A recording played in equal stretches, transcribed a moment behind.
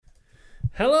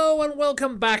Hello and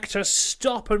welcome back to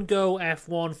Stop and Go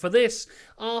F1 for this,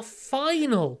 our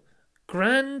final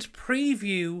grand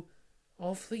preview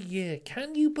of the year.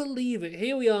 Can you believe it?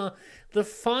 Here we are, the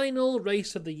final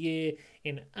race of the year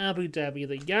in Abu Dhabi,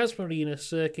 the Yas Marina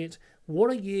circuit.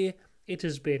 What a year it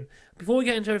has been. Before we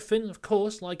get into everything, of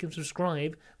course, like and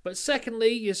subscribe. But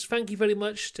secondly, yes, thank you very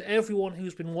much to everyone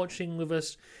who's been watching with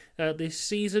us this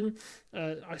season.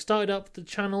 I started up the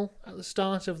channel at the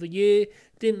start of the year,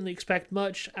 didn't expect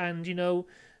much, and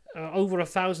over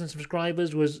 1,000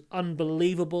 subscribers was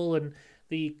unbelievable, and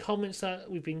the comments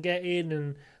that we've been getting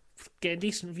and getting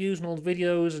decent views on all the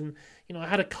videos. And I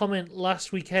had a comment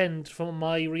last weekend from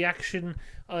my reaction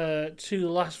to the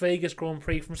Las Vegas Grand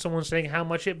Prix from someone saying how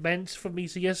much it meant for me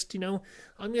to just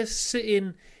I'm just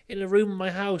sitting in a room in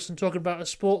my house and talking about a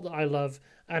sport that I love,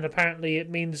 and apparently it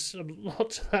means a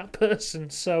lot to that person.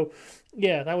 So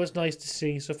yeah, that was nice to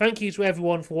see. So thank you to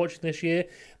everyone for watching this year,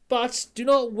 but do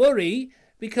not worry,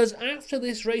 because after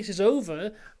this race is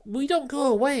over, we don't go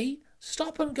away.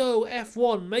 Stop and Go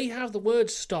F1 may have the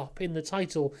word stop in the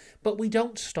title, but we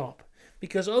don't stop.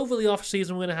 Because over the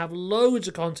off-season, we're going to have loads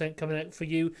of content coming out for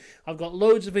you. I've got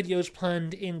loads of videos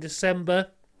planned in December.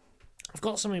 I've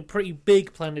got something pretty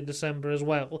big planned in December as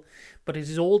well, but it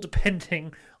is all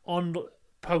depending on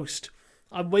post.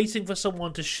 I'm waiting for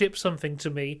someone to ship something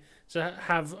to me to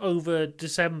have over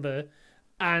December,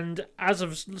 and as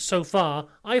of so far,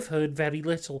 I've heard very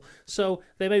little. So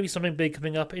there may be something big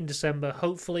coming up in December,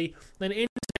 hopefully. Then in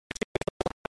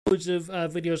loads of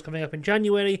videos coming up in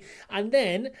January, and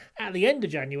then at the end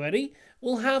of January,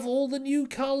 we'll have all the new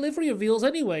car livery reveals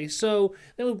anyway. So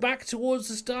then we're back towards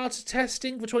the start of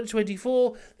testing for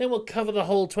 2024. Then we'll cover the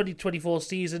whole 2024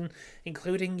 season,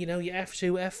 including your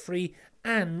F2, F3,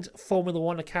 and Formula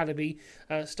One Academy,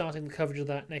 starting the coverage of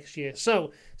that next year.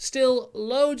 So, still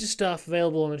loads of stuff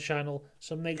available on the channel,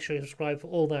 so make sure you subscribe for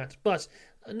all that. But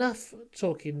enough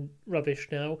talking rubbish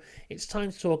now. It's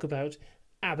time to talk about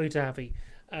Abu Dhabi.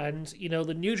 And,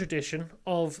 the new tradition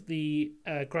of the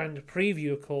Grand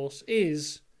Preview, of course,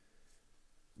 is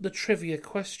the trivia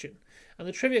question. And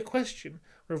the trivia question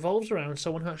revolves around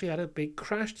someone who actually had a big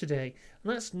crash today,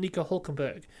 and that's Nico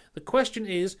Hülkenberg. The question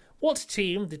is, what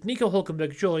team did Nico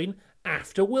Hülkenberg join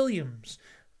after Williams?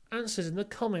 Answers in the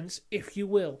comments, if you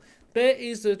will. There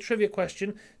is the trivia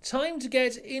question. Time to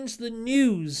get into the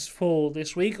news for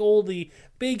this week, all the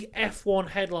big F1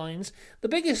 headlines. The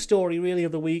biggest story, really,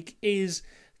 of the week is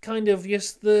kind of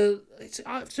just to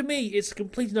me, it's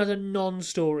completely not a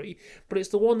non-story, but it's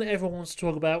the one that everyone wants to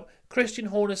talk about. Christian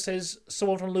Horner says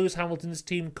someone from Lewis Hamilton's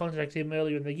team contacted him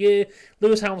earlier in the year.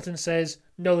 Lewis Hamilton says,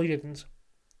 no, they didn't.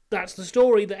 That's the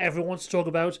story that everyone wants to talk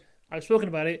about. I've spoken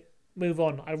about it. Move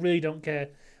on. I really don't care.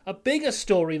 A bigger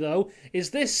story, though, is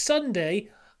this Sunday,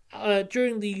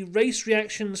 during the race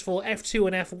reactions for F2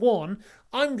 and F1,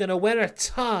 I'm going to wear a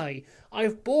tie.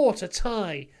 I've bought a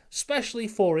tie, specially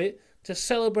for it, to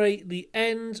celebrate the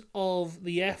end of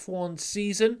the F1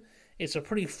 season. It's a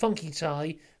pretty funky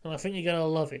tie, and I think you're going to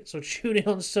love it. So tune in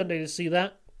on Sunday to see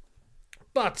that.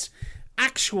 But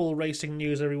actual racing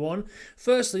news, everyone.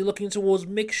 Firstly, looking towards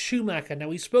Mick Schumacher. Now,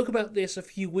 we spoke about this a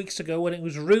few weeks ago when it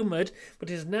was rumoured, but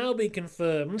it has now been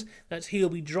confirmed that he'll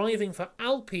be driving for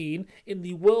Alpine in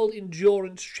the World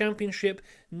Endurance Championship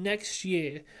next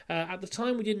year. At the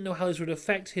time, we didn't know how this would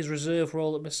affect his reserve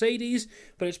role at Mercedes,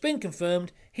 but it's been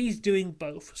confirmed he's doing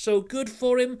both. So good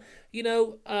for him.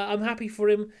 I'm happy for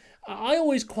him. I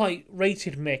always quite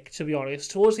rated Mick, to be honest.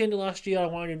 Towards the end of last year, I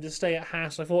wanted him to stay at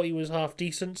Haas. I thought he was half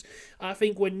decent. I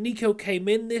think when Nico came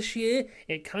in this year,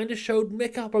 it kind of showed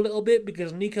Mick up a little bit,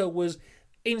 because Nico was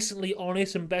instantly on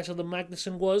it and better than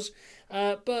Magnussen was.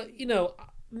 But,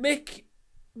 Mick,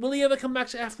 will he ever come back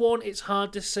to F1? It's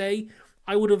hard to say.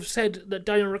 I would have said that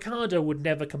Daniel Ricciardo would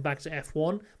never come back to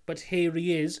F1, but here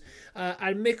he is.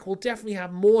 And Mick will definitely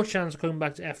have more chance of coming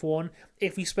back to F1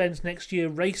 if he spends next year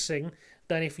racing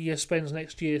than if he spends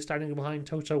next year standing behind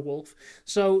Toto Wolff.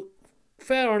 So,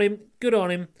 fair on him, good on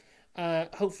him.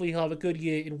 Hopefully he'll have a good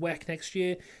year in WEC next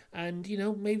year, and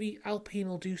maybe Alpine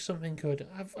will do something good.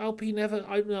 Have Alpine ever?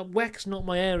 WEC's not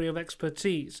my area of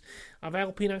expertise. Have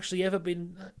Alpine actually ever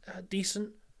been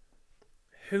decent?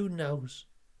 Who knows?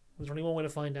 There's only one way to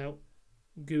find out.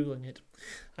 Googling it,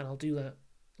 and I'll do that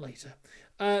later.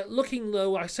 Looking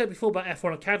though, I said before about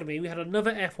F1 Academy, we had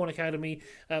another F1 Academy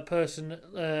person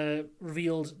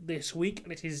revealed this week,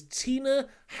 and it is Tina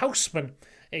Hausmann,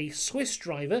 a Swiss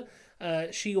driver.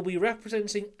 She will be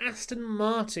representing Aston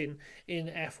Martin in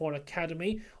F1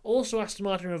 Academy. Also, Aston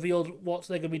Martin revealed what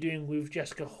they're going to be doing with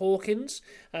Jessica Hawkins,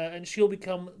 and she'll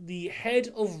become the head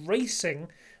of racing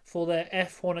for their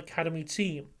F1 Academy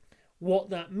team. What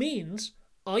that means,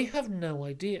 I have no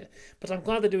idea, but I'm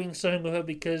glad they're doing something with her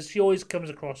because she always comes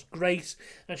across great,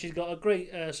 and she's got a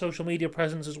great social media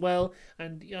presence as well.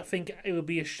 And I think it would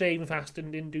be a shame if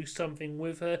Aston didn't do something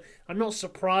with her. I'm not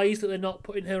surprised that they're not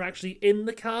putting her actually in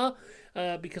the car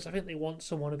because I think they want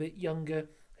someone a bit younger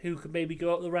who could maybe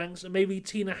go up the ranks, and maybe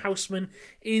Tina Houseman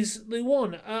is the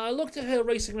one. I looked at her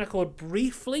racing record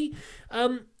briefly.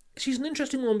 She's an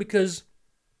interesting one because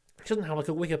she doesn't have like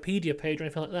a Wikipedia page or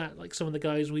anything like that, like some of the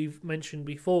guys we've mentioned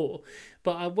before.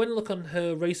 But I went and looked on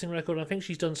her racing record, and I think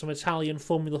she's done some Italian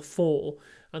Formula 4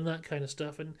 and that kind of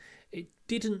stuff, and it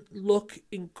didn't look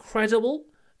incredible,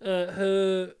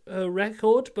 her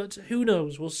record, but who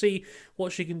knows? We'll see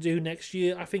what she can do next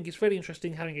year. I think it's very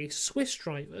interesting having a Swiss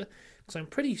driver, because I'm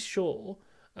pretty sure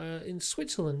in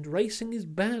Switzerland racing is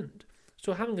banned.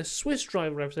 So having a Swiss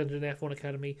driver represented in F1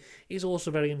 Academy is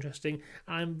also very interesting.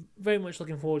 I'm very much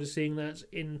looking forward to seeing that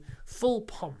in full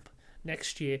pomp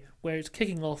next year, where it's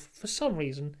kicking off, for some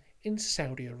reason, in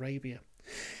Saudi Arabia.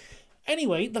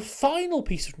 Anyway, the final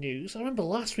piece of news, I remember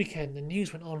last weekend the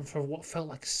news went on for what felt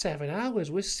like 7 hours.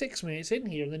 We're 6 minutes in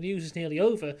here and the news is nearly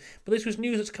over. But this was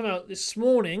news that's come out this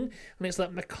morning, and it's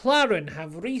that McLaren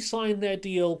have re-signed their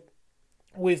deal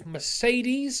with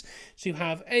Mercedes to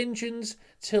have engines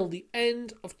till the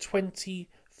end of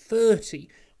 2030,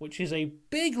 which is a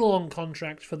big long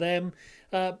contract for them.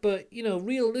 But,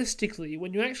 realistically,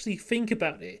 when you actually think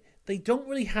about it, they don't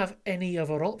really have any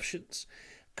other options.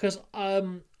 Because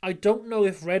I don't know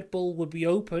if Red Bull would be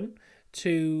open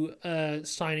to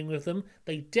signing with them.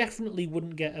 They definitely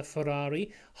wouldn't get a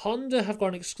Ferrari. Honda have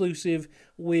gone exclusive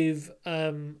with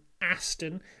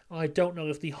Aston. I don't know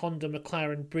if the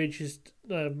Honda-McLaren bridge is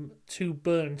too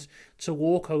burnt to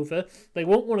walk over. They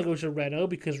won't want to go to Renault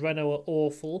because Renault are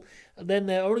awful. And then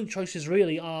their only choices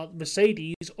really are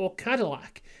Mercedes or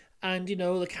Cadillac. And,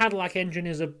 the Cadillac engine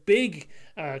is a big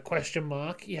question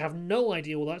mark. You have no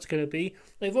idea what that's going to be.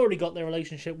 They've already got their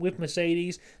relationship with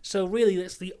Mercedes, so really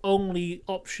that's the only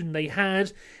option they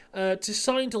had. To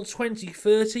sign till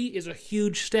 2030 is a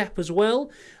huge step as well,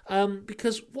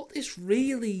 because what this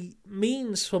really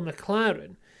means for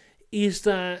McLaren is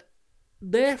that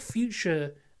their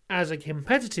future as a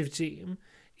competitive team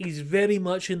is very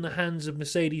much in the hands of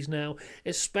Mercedes now,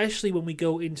 especially when we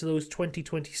go into those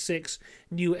 2026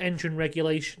 new engine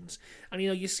regulations. And,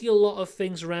 you see a lot of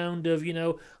things around of,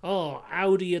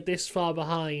 Audi are this far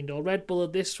behind, or Red Bull are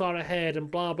this far ahead, and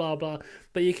blah, blah, blah.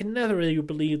 But you can never really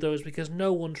believe those because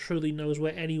no one truly knows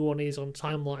where anyone is on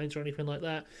timelines or anything like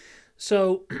that.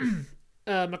 So,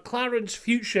 McLaren's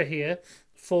future here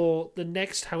for the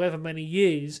next however many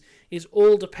years is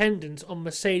all dependent on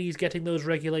Mercedes getting those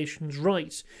regulations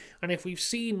right. And if we've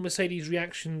seen Mercedes'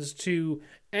 reactions to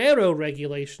aero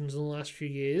regulations in the last few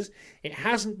years, it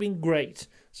hasn't been great.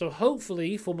 So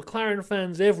hopefully, for McLaren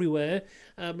fans everywhere,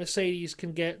 Mercedes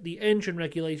can get the engine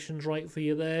regulations right for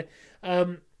you there.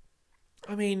 We're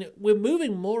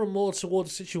moving more and more towards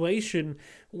a situation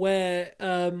where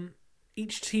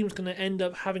each team's going to end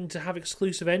up having to have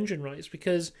exclusive engine rights,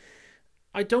 because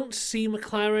I don't see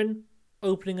McLaren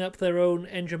opening up their own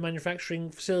engine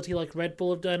manufacturing facility like Red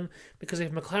Bull have done, because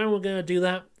if McLaren were going to do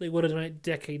that, they would have done it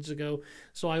decades ago.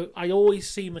 So I always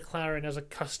see McLaren as a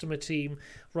customer team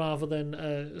rather than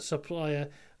a supplier.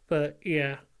 But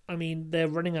yeah, they're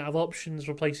running out of options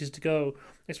for places to go,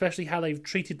 especially how they've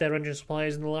treated their engine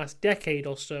suppliers in the last decade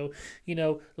or so.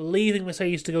 Leaving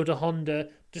Mercedes to go to Honda,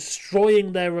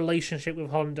 destroying their relationship with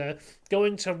Honda,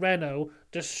 going to Renault,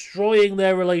 destroying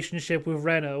their relationship with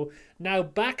Renault, now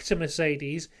back to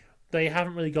Mercedes. They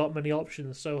haven't really got many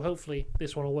options, so hopefully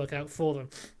this one will work out for them.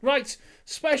 Right,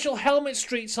 special helmet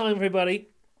street time, everybody.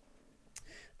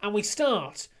 And we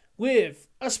start with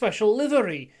a special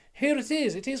livery. Here it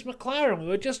is. It is McLaren. We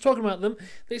were just talking about them.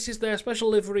 This is their special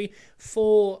livery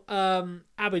for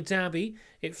Abu Dhabi.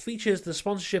 It features the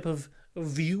sponsorship of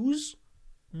Views.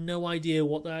 No idea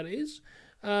what that is.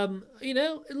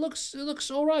 It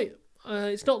looks all right.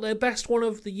 It's not their best one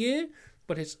of the year,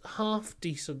 but it's half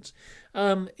decent.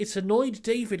 It's annoyed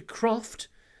David Croft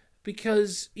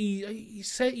because he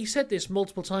said this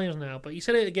multiple times now, but he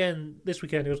said it again this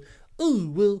weekend. He goes, "Oh,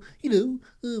 well,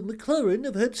 McLaren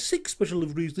have had 6 special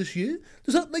liveries this year.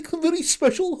 Does that make them very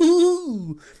special?"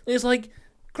 And it's like,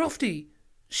 Crofty,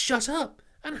 shut up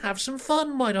and have some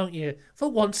fun, why don't you? For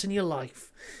once in your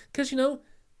life. Because,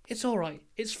 it's alright.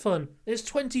 It's fun. There's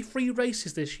 23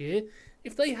 races this year.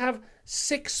 If they have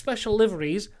 6 special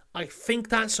liveries, I think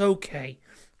that's okay.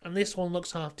 And this one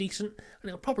looks half decent, and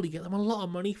it'll probably get them a lot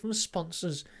of money from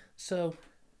sponsors. So,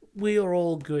 we are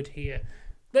all good here.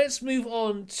 Let's move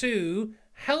on to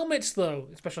Helmets, though,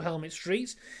 Special Helmet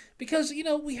Street, because,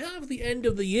 we have the end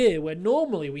of the year where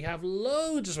normally we have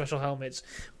loads of special helmets,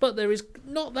 but there is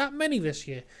not that many this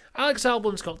year. Alex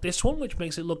Albon's got this one, which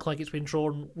makes it look like it's been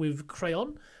drawn with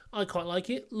crayon. I quite like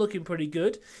it, looking pretty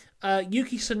good.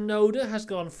 Yuki Tsunoda has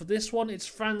gone for this one. It's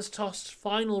Franz Tost's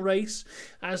final race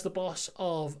as the boss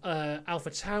of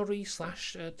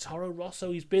AlphaTauri / Toro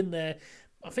Rosso. He's been there,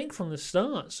 I think, from the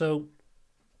start, so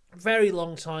very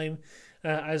long time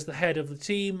as the head of the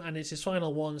team, and it's his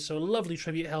final one, so a lovely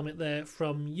tribute helmet there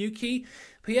from Yuki.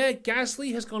 Pierre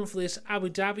Gasly has gone for this Abu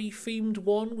Dhabi themed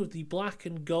one with the black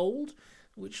and gold,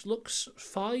 which looks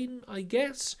fine, I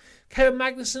guess. Kevin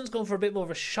Magnussen's gone for a bit more of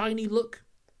a shiny look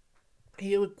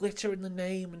here with glitter in the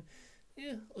name, and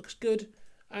yeah, looks good.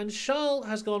 And Charles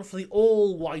has gone for the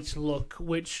all-white look,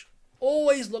 which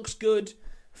always looks good.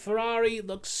 Ferrari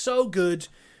looks so good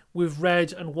with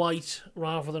red and white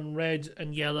rather than red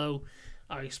and yellow.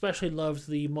 I especially loved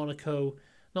the the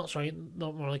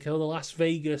Las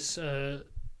Vegas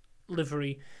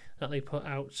livery that they put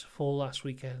out for last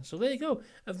weekend. So there you go.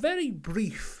 A very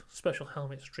brief Special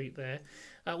Helmet Street there.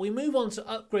 We move on to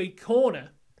Upgrade Corner.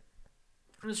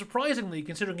 And surprisingly,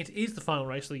 considering it is the final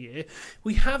race of the year,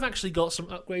 we have actually got some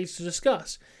upgrades to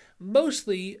discuss.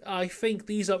 Mostly, I think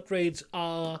these upgrades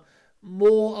are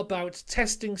more about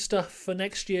testing stuff for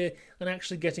next year than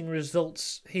actually getting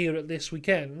results here at this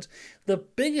weekend. The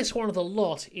biggest one of the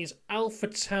lot is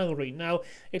AlphaTauri. Now,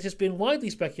 it has been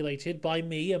widely speculated by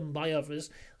me and by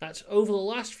others that over the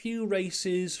last few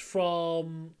races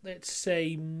from, let's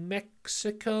say,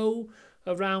 Mexico,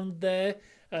 around there,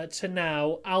 to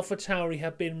now, AlphaTauri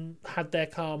had their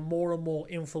car more and more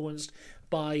influenced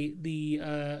by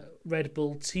the Red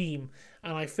Bull team.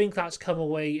 And I think that's come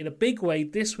away in a big way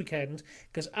this weekend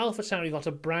because AlphaTauri got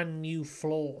a brand new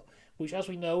floor, which, as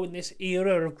we know, in this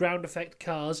era of ground effect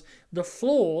cars, the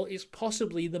floor is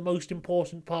possibly the most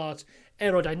important part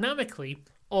aerodynamically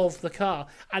of the car.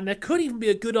 And there could even be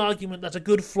a good argument that a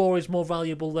good floor is more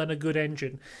valuable than a good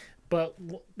engine. But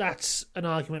that's an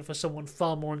argument for someone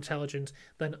far more intelligent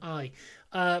than I.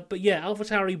 But yeah,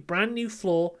 AlphaTauri, brand new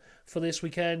floor for this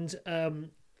weekend.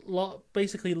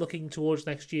 Basically looking towards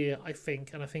next year, I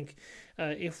think. And I think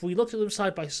if we looked at them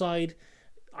side by side,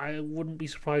 I wouldn't be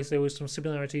surprised there was some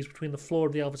similarities between the floor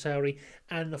of the AlphaTauri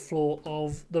and the floor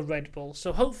of the Red Bull.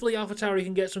 So hopefully AlphaTauri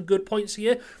can get some good points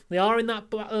here. They are in that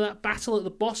battle at the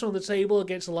bottom of the table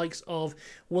against the likes of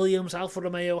Williams, Alfa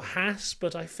Romeo, Haas,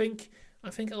 but I think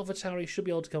AlphaTauri should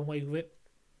be able to come away with it.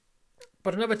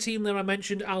 But another team there I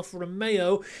mentioned, Alfa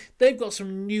Romeo, they've got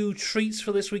some new treats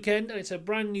for this weekend, and it's a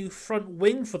brand new front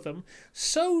wing for them.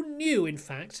 So new, in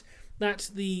fact,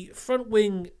 that the front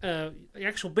wing, the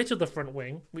actual bit of the front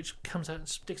wing, which comes out and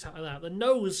sticks out like that, the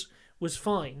nose was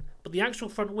fine, but the actual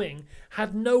front wing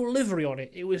had no livery on it.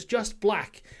 It was just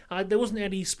black. There wasn't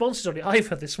any sponsors on it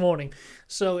either this morning.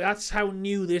 So that's how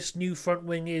new this new front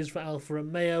wing is for Alfa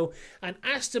Romeo. And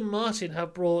Aston Martin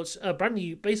have brought a brand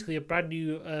new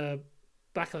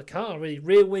back of the car, really,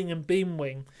 rear wing and beam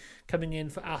wing coming in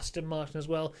for Aston Martin as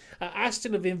well.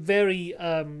 Aston have been very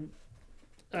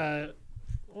I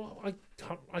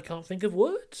can't think of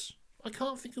words. I was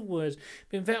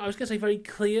going to say very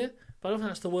clear, but I don't think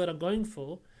that's the word I'm going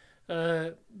for.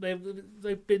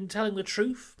 They've been telling the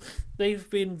truth. They've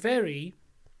been very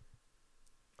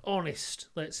honest,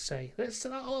 let's say.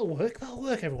 That'll work,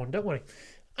 everyone, don't worry.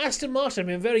 Aston Martin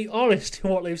have been very honest in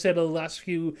what they've said over the last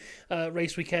few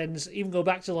race weekends. Even go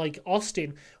back to like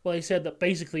Austin, where they said that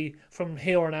basically from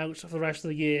here on out for the rest of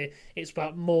the year, it's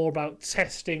more about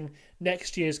testing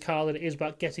next year's car than it is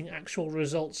about getting actual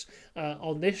results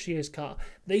on this year's car.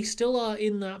 They still are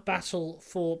in that battle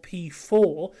for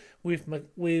P4 with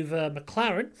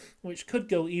McLaren, which could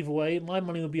go either way. My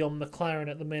money would be on McLaren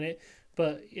at the minute,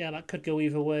 but yeah, that could go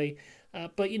either way.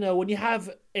 But, when you have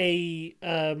a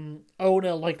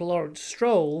owner like Lawrence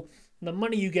Stroll, the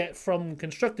money you get from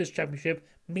Constructors' Championship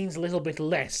means a little bit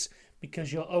less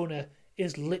because your owner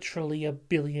is literally a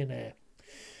billionaire.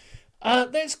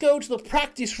 Let's go to the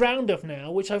practice roundup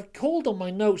now, which I've called on my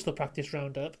notes the practice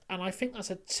roundup, and I think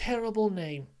that's a terrible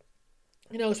name.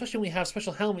 Especially when we have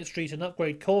Special Helmet Street and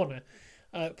Upgrade Corner.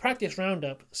 Practice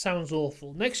Roundup sounds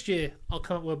awful. Next year, I'll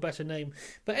come up with a better name.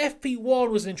 But FP1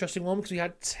 was an interesting one because we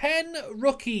had 10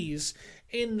 rookies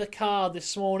in the car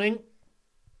this morning.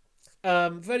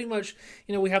 Very much,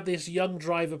 we have this young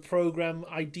driver program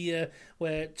idea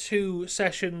where 2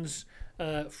 sessions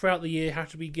throughout the year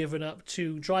have to be given up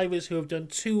to drivers who have done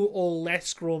 2 or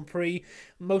less Grand Prix.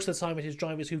 Most of the time it is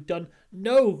drivers who've done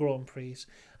no Grand Prix.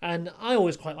 And I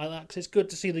always quite like that because it's good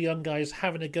to see the young guys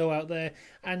having a go out there.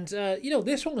 And,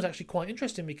 this one was actually quite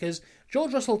interesting because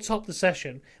George Russell topped the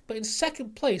session, but in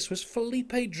second place was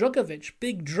Felipe Drugovich,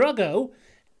 Big Druggo,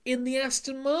 in the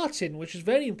Aston Martin, which is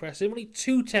very impressive, only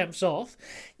 2 tenths off.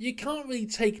 You can't really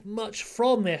take much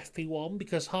from FP1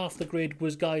 because half the grid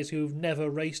was guys who've never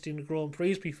raced in Grand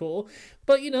Prix before.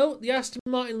 But, the Aston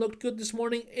Martin looked good this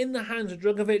morning in the hands of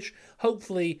Drugovich.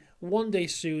 Hopefully, one day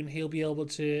soon, he'll be able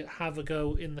to have a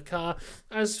go in the car.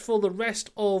 As for the rest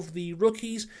of the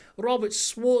rookies, Robert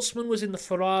Schwartzman was in the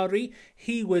Ferrari.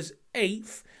 He was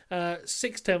 8th,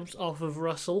 6 tenths off of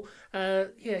Russell.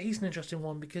 He's an interesting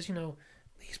one because,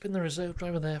 he's been the reserve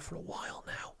driver there for a while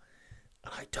now,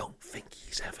 and I don't think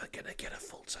he's ever going to get a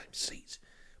full-time seat.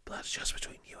 But that's just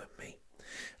between you and me.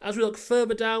 As we look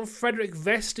further down, Frederick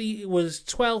Vesti was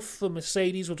 12th for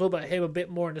Mercedes. We'll talk about him a bit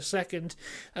more in a second.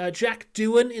 Jack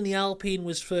Doohan in the Alpine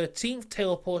was 13th.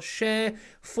 Taylor Pourchaire,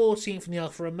 14th in the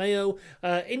Alfa Romeo.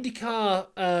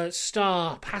 IndyCar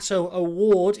star Pato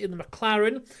O'Ward in the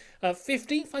McLaren,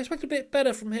 15th. I expect a bit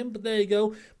better from him, but there you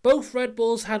go. Both Red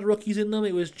Bulls had rookies in them.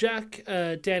 It was Jack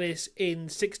Dennis in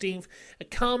 16th.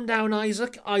 Calm Down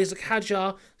Isaac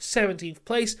Hadjar, 17th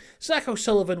place. Zach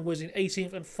O'Sullivan was in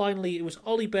 18th. And finally, it was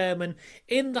Ollie Behrman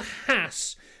in the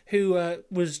Haas, who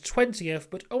was 20th,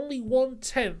 but only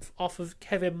 1/10 off of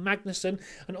Kevin Magnussen.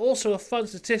 And also a fun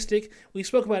statistic, we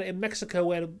spoke about it in Mexico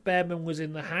where Behrman was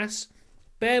in the Haas.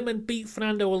 Behrman beat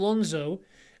Fernando Alonso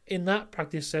in that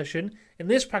practice session. In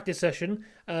this practice session,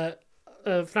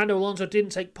 Fernando Alonso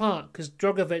didn't take part because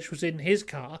Drugovich was in his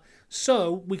car.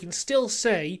 So we can still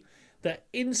say that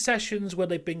in sessions where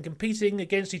they've been competing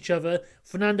against each other,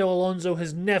 Fernando Alonso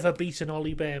has never beaten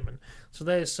Ollie Behrman. So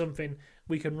there's something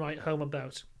we can write home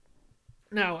about.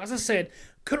 Now, as I said,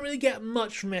 couldn't really get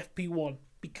much from FP1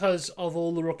 because of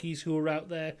all the rookies who were out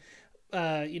there.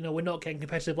 We're not getting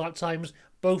competitive lap times.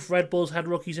 Both Red Bulls had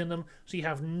rookies in them, so you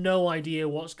have no idea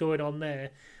what's going on there.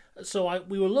 So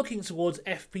we were looking towards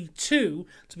FP2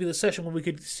 to be the session where we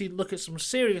could look at some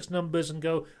serious numbers and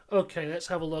go, okay, let's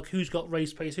have a look. Who's got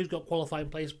race pace? Who's got qualifying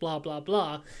pace? Blah, blah,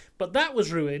 blah. But that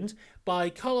was ruined by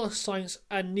Carlos Sainz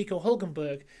and Nico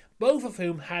Hülkenberg, both of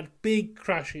whom had big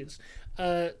crashes.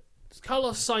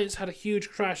 Carlos Sainz had a huge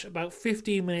crash about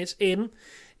 15 minutes in.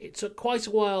 It took quite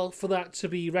a while for that to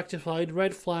be rectified.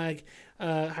 Red flag,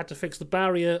 had to fix the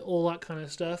barrier, all that kind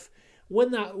of stuff.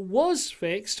 When that was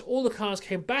fixed, all the cars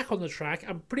came back on the track,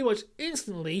 and pretty much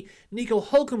instantly, Nico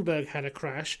Hülkenberg had a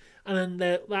crash, and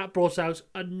then that brought out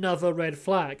another red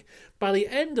flag. By the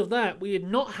end of that, we did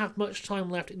not have much time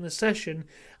left in the session,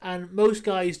 and most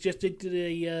guys just did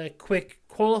a quick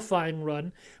qualifying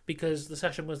run, because the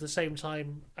session was the same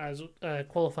time as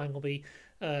qualifying will be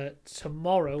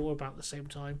tomorrow, or about the same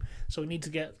time, so we need to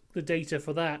get the data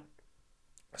for that.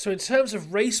 So in terms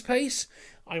of race pace,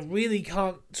 I really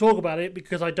can't talk about it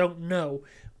because I don't know.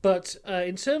 But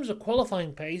in terms of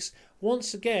qualifying pace,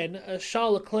 once again,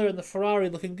 Charles Leclerc in the Ferrari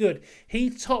looking good. He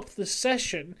topped the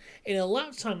session in a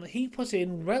lap time that he put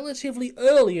in relatively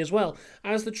early as well.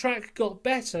 As the track got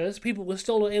better, people were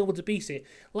still not able to beat it.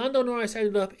 Lando Norris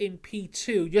ended up in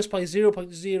P2 just by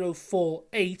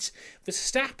 0.048.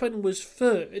 Verstappen was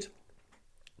third.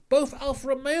 Both Alfa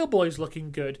Romeo boys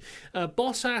looking good.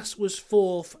 Bottas was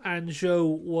 4th and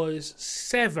Zhou was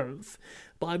 7th.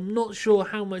 But I'm not sure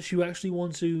how much you actually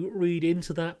want to read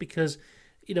into that because,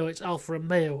 it's Alfa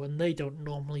Romeo and they don't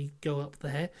normally go up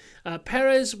there.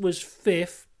 Perez was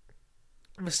 5th.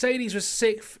 Mercedes was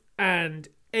 6th and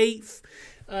 8th.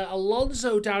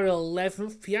 Alonso down at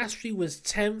 11th. Piastri was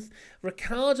 10th.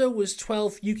 Ricciardo was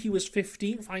 12th. Yuki was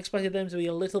 15th. I expected them to be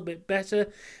a little bit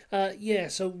better.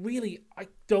 So really, I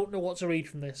don't know what to read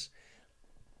from this.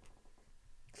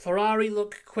 Ferrari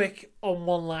looked quick on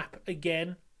one lap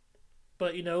again.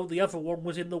 But, the other one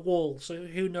was in the wall. So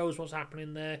who knows what's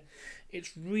happening there.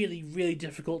 It's really, really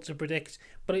difficult to predict.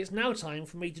 But it's now time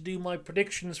for me to do my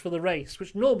predictions for the race,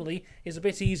 which normally is a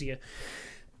bit easier.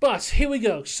 But here we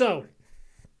go. So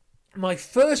my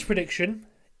first prediction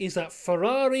is that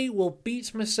Ferrari will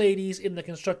beat Mercedes in the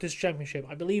Constructors' Championship.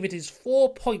 I believe it is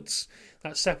 4 points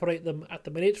that separate them at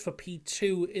the minute for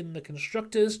P2 in the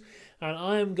Constructors. And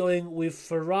I am going with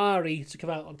Ferrari to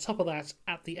come out on top of that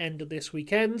at the end of this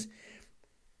weekend.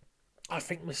 I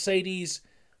think Mercedes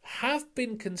have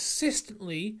been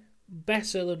consistently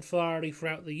better than Ferrari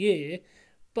throughout the year.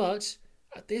 But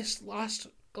at this last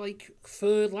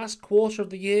quarter of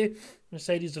the year,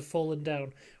 Mercedes have fallen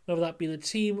down. Whether that be the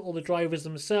team or the drivers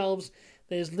themselves,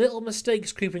 There's little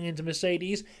mistakes creeping into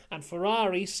Mercedes, and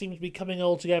Ferrari seems to be coming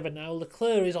all together now.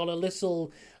 Leclerc is on a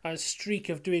little streak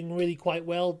of doing really quite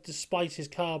well, despite his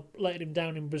car letting him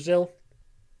down in Brazil.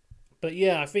 But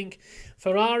yeah, I think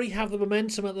Ferrari have the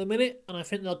momentum at the minute, and I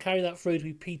think they'll carry that through to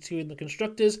be P2 in the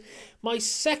Constructors. My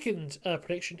second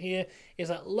prediction here is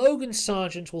that Logan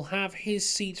Sargeant will have his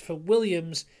seat for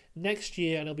Williams next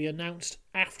year, and it'll be announced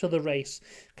after the race,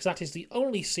 because that is the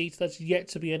only seat that's yet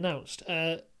to be announced.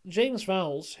 James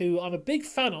Vowles, who I'm a big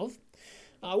fan of,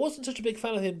 I wasn't such a big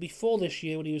fan of him before this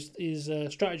year when he was his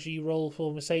strategy role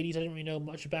for Mercedes. I didn't really know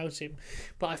much about him,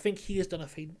 but I think he has done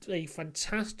a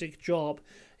fantastic job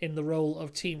in the role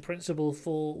of team principal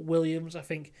for Williams. I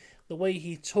think the way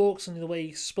he talks and the way he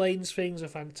explains things are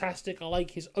fantastic. I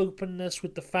like his openness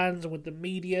with the fans and with the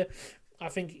media. I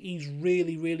think he's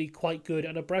really, really quite good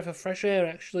and a breath of fresh air,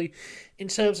 actually, in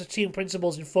terms of team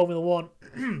principals in Formula One.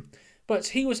 But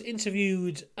he was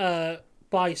interviewed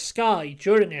by Sky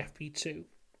during FP2,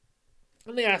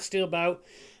 and they asked him about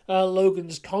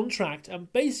Logan's contract,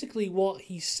 and basically what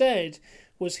he said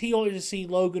was he wanted to see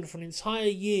Logan for an entire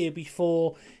year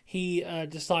before he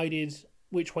decided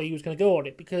which way he was going to go on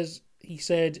it, because he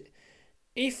said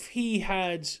if he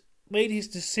had made his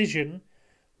decision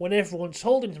when everyone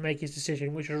told him to make his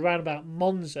decision, which was around about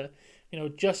Monza,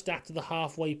 just after the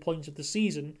halfway point of the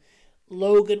season,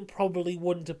 Logan probably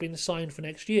wouldn't have been signed for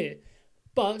next year.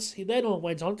 But he then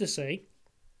went on to say,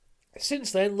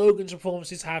 since then, Logan's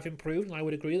performances have improved, and I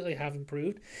would agree that they have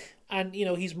improved, and,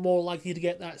 he's more likely to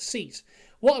get that seat.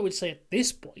 What I would say at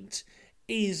this point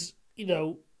is,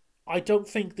 I don't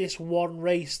think this one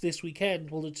race this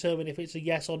weekend will determine if it's a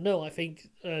yes or no. I think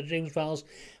James Vowles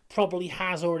probably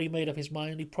has already made up his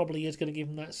mind. He probably is going to give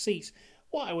him that seat.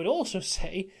 What I would also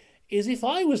say is if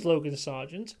I was Logan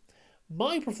Sargeant,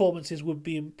 my performances would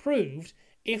be improved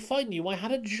if I knew I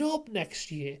had a job next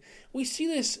year. We see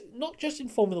this not just in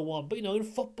Formula One, but in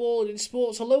football and in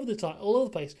sports all over the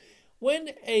place.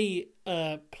 When a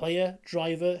player,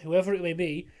 driver, whoever it may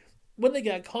be, when they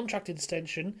get a contract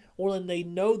extension or when they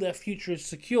know their future is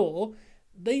secure,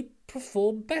 they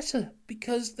perform better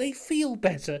because they feel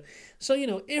better. So,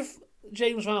 if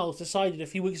James Vowles decided a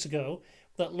few weeks ago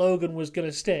that Logan was going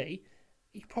to stay,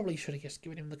 he probably should have just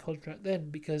given him the contract then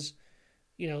because,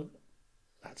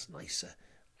 that's nicer.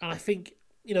 And I think,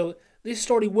 this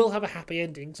story will have a happy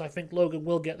ending, so I think Logan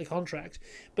will get the contract.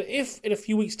 But if in a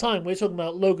few weeks' time we're talking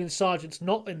about Logan Sargeant's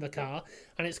not in the car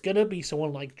and it's going to be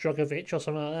someone like Drugovich or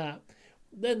something like that,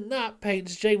 then that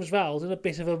paints James Vowles in a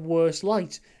bit of a worse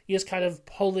light. He's kind of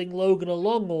pulling Logan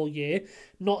along all year,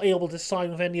 not able to sign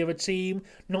with any other team,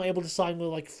 not able to sign with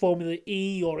like Formula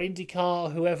E or IndyCar or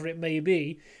whoever it may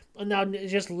be, and now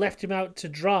just left him out to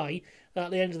dry at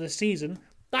the end of the season.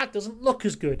 That doesn't look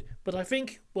as good, but I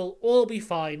think we'll all be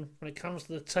fine when it comes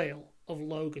to the tale of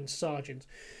Logan Sargeant.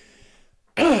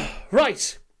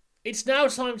 Right, it's now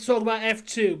time to talk about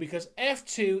F2, because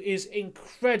F2 is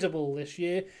incredible this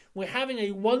year. We're having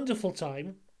a wonderful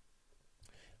time.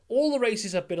 All the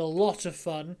races have been a lot of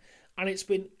fun, and it's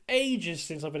been ages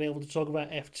since I've been able to talk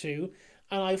about F2,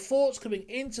 and I thought coming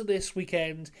into this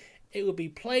weekend it would be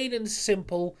plain and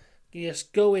simple,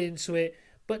 just go into it.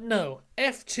 But no,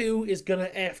 F2 is going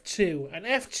to F2, and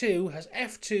F2 has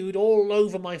F2'd all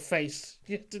over my face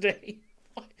today.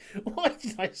 Why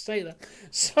did I say that?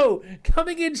 So,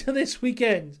 coming into this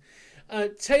weekend,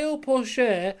 Theo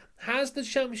Pourchaire has the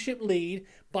championship lead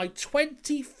by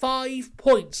 25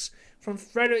 points from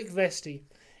Frederic Vesti.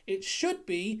 It should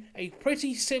be a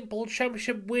pretty simple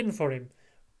championship win for him,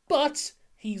 but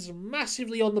he's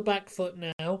massively on the back foot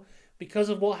now because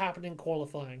of what happened in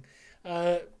qualifying.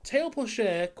 Theo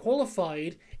Pourchaire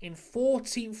qualified in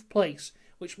 14th place,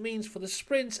 which means for the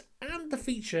sprint and the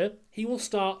feature, he will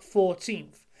start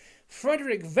 14th.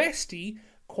 Frederic Vesti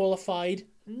qualified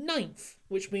 9th,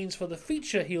 which means for the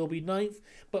feature he will be 9th,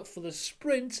 but for the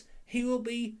sprint he will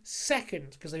be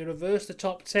 2nd, because they reversed the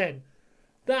top 10.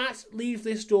 That leaves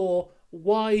this door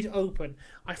wide open.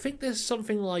 I think there's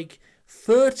something like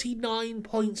 39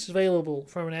 points available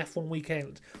for an F1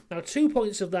 weekend. Now, 2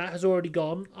 points of that has already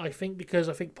gone, I think, because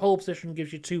I think pole position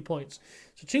gives you 2 points.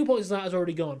 So 2 points of that has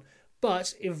already gone.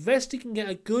 But if Vesti can get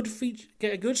a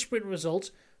good sprint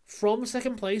result from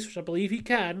second place, which I believe he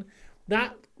can,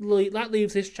 that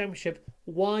leaves this championship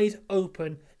wide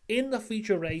open in the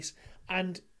feature race.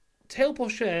 And Theo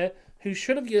Pourchaire, who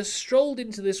should have just strolled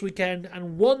into this weekend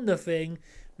and won the thing,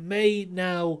 may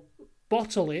now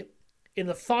bottle it in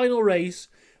the final race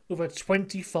with a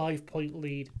 25-point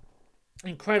lead.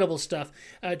 Incredible stuff.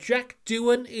 Jack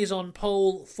Doohan is on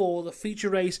pole for the feature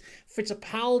race.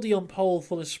 Fittipaldi on pole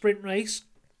for the sprint race.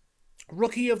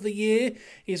 Rookie of the Year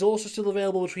is also still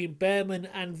available between Bearman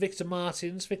and Victor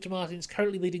Martins. Victor Martins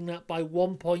currently leading that by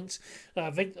 1 point.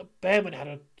 Bearman had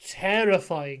a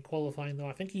terrifying qualifying, though.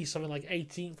 I think he's something like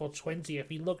 18th or 20th.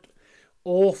 He looked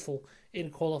awful in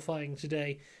qualifying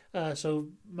today. So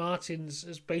Martins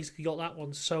has basically got that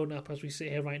one sewn up as we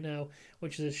sit here right now,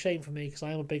 which is a shame for me because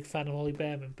I am a big fan of Ollie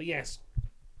Bearman. But yes,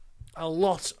 a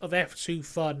lot of F2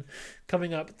 fun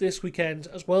coming up this weekend,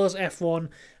 as well as F1,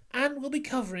 and we'll be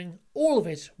covering all of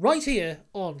it right here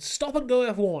on Stop and Go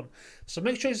F1. So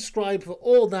make sure you subscribe for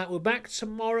all that. We're back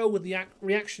tomorrow with the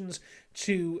reactions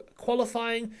to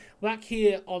qualifying. Back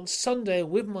here on Sunday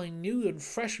with my new and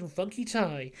fresh and funky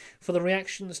tie for the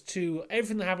reactions to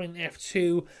everything that happened in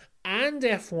F2 and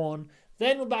F1.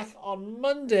 Then we're back on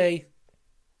Monday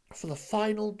for the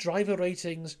final driver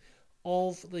ratings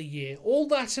of the year. All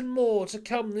that and more to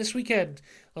come this weekend.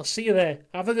 I'll see you there.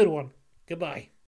 Have a good one. Goodbye.